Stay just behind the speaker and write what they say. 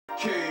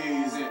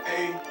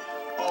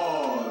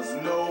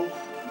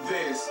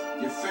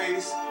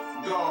face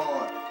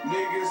guard.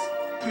 Niggas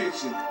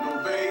pitching,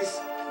 no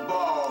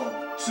baseball.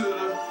 To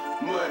the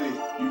money,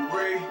 you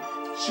Ray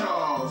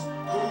Charles.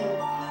 Who?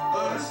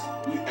 Us,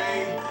 we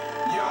ain't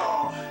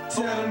y'all.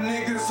 Tell them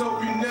niggas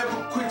hope you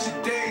never quit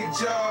your day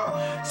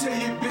job. Tell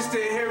your bitch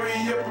to hurry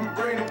up and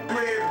bring the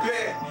bread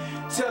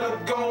back. Tell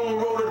her go and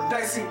roll the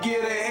dice and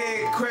get her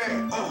head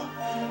cracked.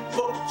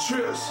 Fuck the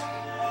trips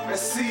and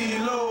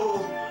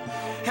CeeLo.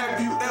 Have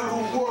you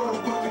ever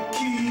watered with the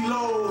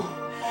kilo?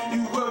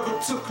 You ever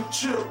took a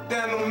trip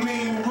down the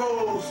mean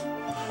roads?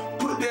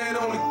 Put that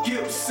on the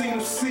gift, seen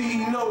them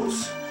C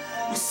notes.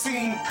 We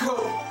seen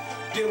coke,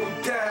 then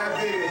we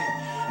dive in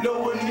it.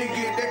 Know a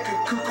nigga that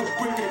could cook a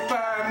brick in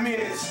 5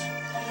 minutes.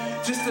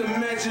 Just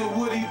imagine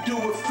what he do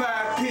with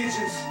 5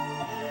 pigeons.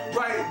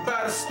 Right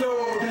by the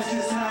stove, that's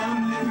just how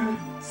I'm living.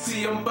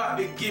 See, I'm about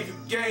to give you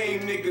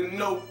game, nigga,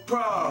 no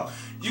problem.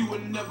 You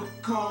would never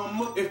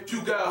come up if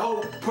you got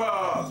whole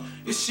problems.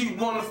 If she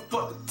wanna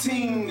fuck the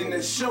team, then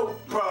that's your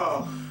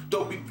problem.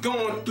 Don't be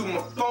going through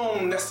my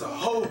phone, that's a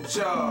whole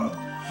job.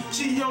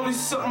 She only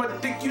suck my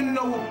dick, you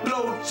know a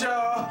blow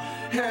job.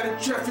 Had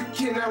a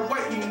traffic in that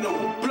white, you know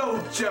a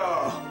blow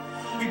job.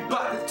 We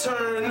bout to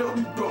turn up,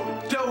 we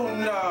broke the door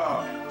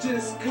now.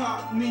 Just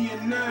caught me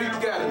and now we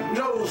got a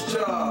nose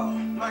job.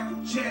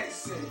 Michael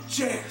Jackson,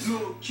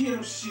 Lil'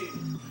 Kim shit.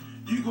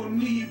 You gon'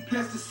 need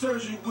plastic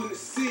surgery when the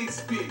cig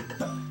spit.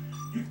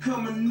 You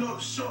coming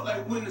up short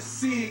like when the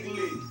cig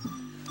lit.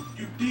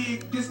 You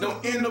dig this,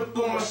 don't end up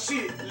on my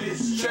shit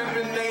list.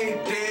 Trappin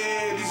ain't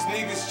dead, these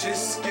niggas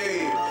just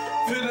scared.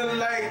 Feeling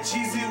like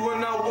Jeezy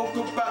when I woke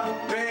up out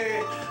the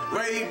bed.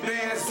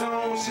 Ray-Bans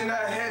on, shit,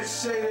 I had to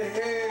shave the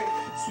head.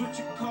 Switch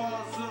your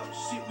cars up,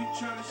 shit, we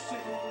tryna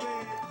shake the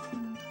bed.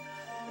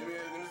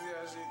 Let me see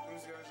how shit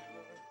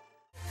look.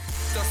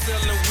 Start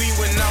selling weed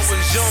when I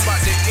was young, by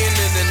the end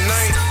of the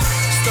night.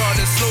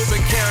 Started slow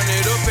but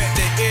counted up at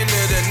the end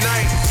of the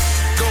night.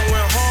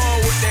 Going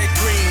hard with that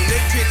green, they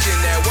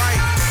pitching that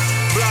white.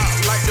 Block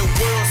like the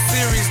World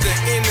Series, the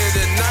end of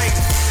the night.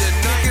 The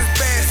niggas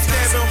bad,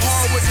 stabbing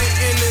hard with the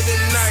end of the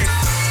night.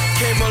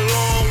 Came a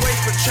long way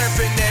for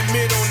trapping that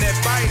mid on that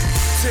bike.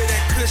 To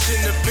that cushion,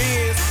 the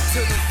Benz,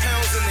 to the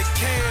pounds in the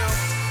cam.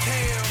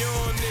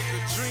 Young nigga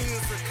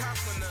dreams of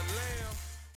copping the land.